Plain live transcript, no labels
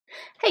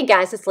Hey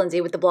guys, it's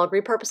Lindsay with the blog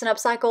Repurpose and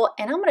Upcycle,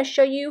 and I'm going to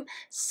show you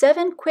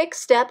 7 quick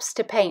steps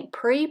to paint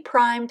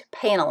pre-primed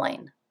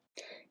paneling.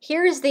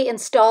 Here is the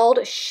installed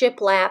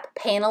Shiplap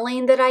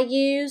paneling that I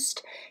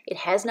used. It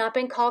has not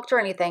been caulked or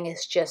anything,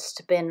 it's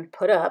just been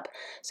put up.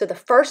 So the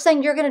first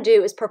thing you're going to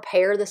do is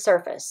prepare the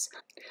surface.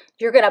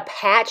 You're going to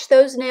patch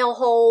those nail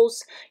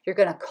holes, you're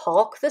going to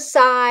caulk the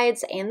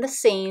sides and the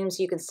seams.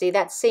 You can see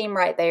that seam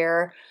right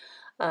there.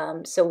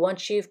 So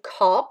once you've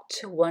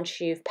caulked,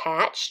 once you've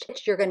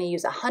patched, you're going to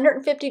use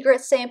 150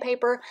 grit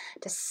sandpaper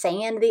to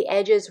sand the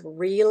edges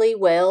really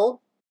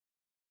well.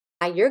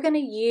 You're going to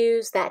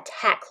use that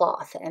tack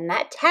cloth, and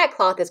that tack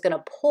cloth is going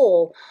to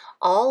pull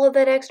all of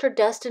that extra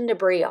dust and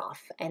debris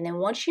off. And then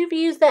once you've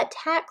used that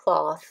tack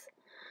cloth,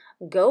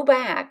 go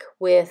back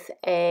with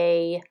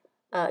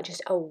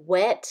just a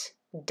wet,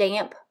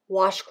 damp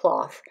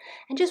washcloth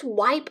and just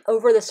wipe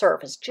over the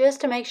surface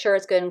just to make sure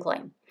it's good and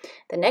clean.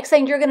 The next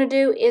thing you're going to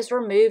do is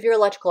remove your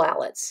electrical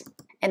outlets.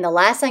 And the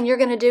last thing you're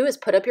going to do is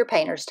put up your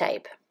painter's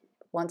tape.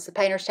 Once the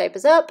painter's tape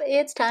is up,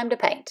 it's time to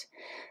paint.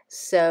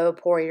 So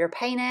pour your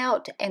paint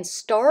out and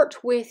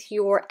start with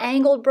your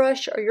angled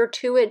brush or your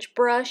 2-inch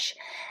brush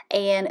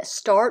and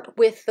start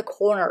with the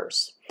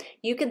corners.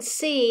 You can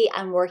see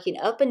I'm working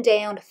up and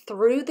down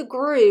through the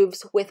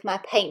grooves with my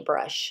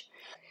paintbrush.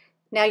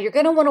 Now you're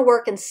going to want to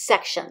work in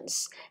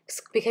sections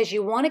because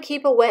you want to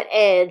keep a wet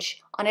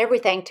edge on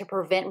everything to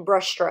prevent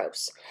brush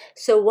strokes.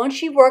 So once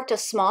you've worked a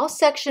small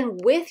section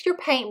with your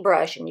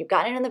paintbrush and you've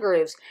gotten it in the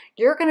grooves,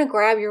 you're going to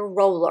grab your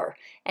roller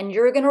and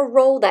you're going to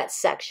roll that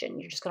section.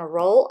 You're just going to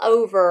roll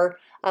over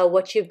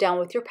what you've done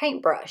with your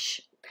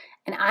paintbrush.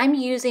 And I'm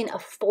using a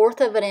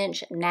 1/4 of an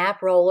inch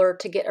nap roller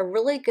to get a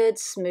really good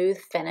smooth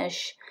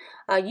finish.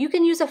 You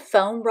can use a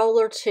foam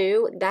roller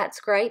too,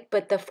 that's great,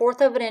 but the 1/4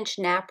 of an inch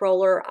nap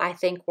roller I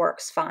think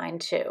works fine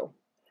too.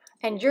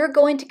 And you're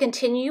going to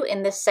continue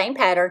in this same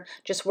pattern,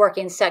 just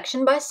working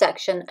section by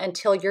section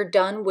until you're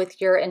done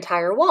with your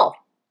entire wall.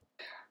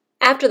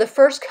 After the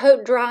first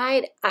coat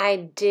dried,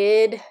 I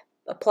did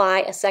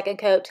apply a second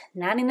coat.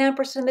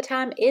 99% of the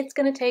time, it's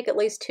going to take at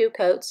least 2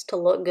 coats to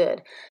look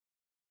good.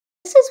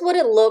 This is what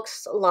it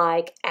looks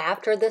like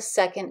after the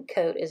second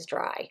coat is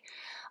dry.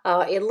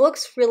 It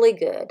looks really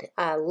good.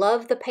 I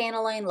love the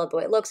paneling, love the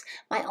way it looks.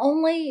 My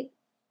only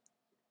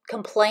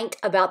complaint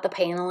about the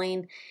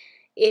paneling,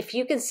 if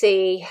you can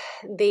see,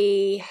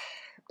 the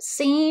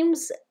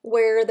seams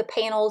where the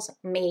panels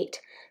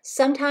meet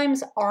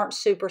sometimes aren't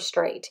super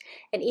straight.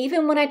 And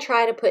even when I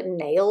try to put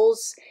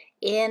nails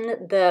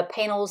in the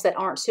panels that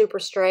aren't super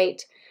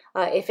straight,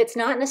 if it's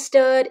not in a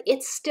stud,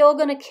 it's still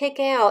going to kick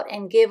out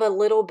and give a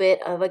little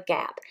bit of a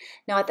gap.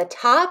 Now at the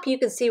top, you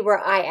can see where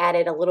I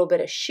added a little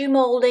bit of shoe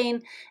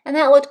molding, and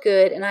that looked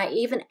good. And I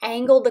even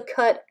angled the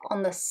cut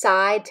on the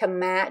side to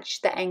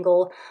match the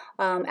angle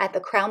at the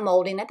crown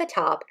molding at the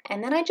top.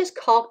 And then I just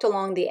caulked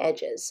along the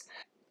edges.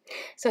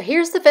 So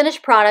here's the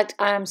finished product.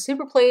 I'm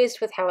super pleased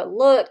with how it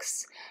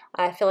looks.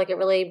 I feel like it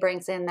really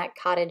brings in that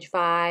cottage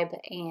vibe,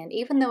 and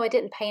even though I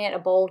didn't paint it a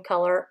bold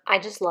color, I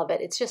just love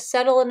it. It's just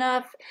subtle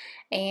enough,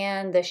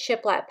 and the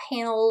Shiplap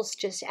panels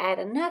just add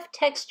enough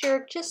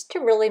texture just to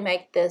really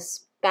make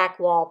this back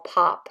wall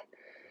pop.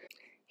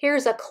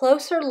 Here's a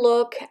closer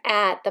look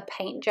at the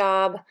paint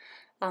job.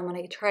 I'm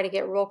going to try to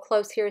get real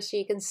close here so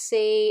you can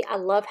see. I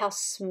love how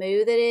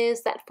smooth it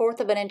is. That 1/4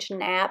 of an inch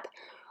nap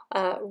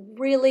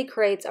really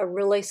creates a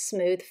really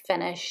smooth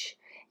finish.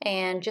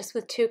 And just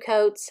with 2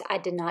 coats, I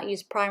did not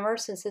use primer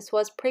since this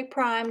was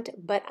pre-primed,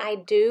 but I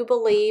do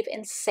believe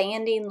in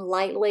sanding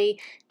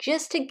lightly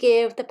just to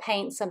give the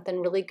paint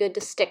something really good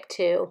to stick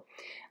to.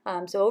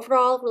 So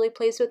overall, really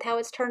pleased with how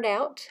it's turned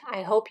out.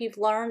 I hope you've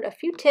learned a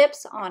few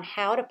tips on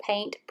how to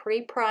paint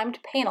pre-primed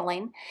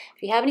paneling.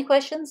 If you have any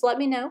questions, let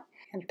me know.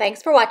 And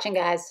thanks for watching,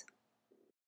 guys.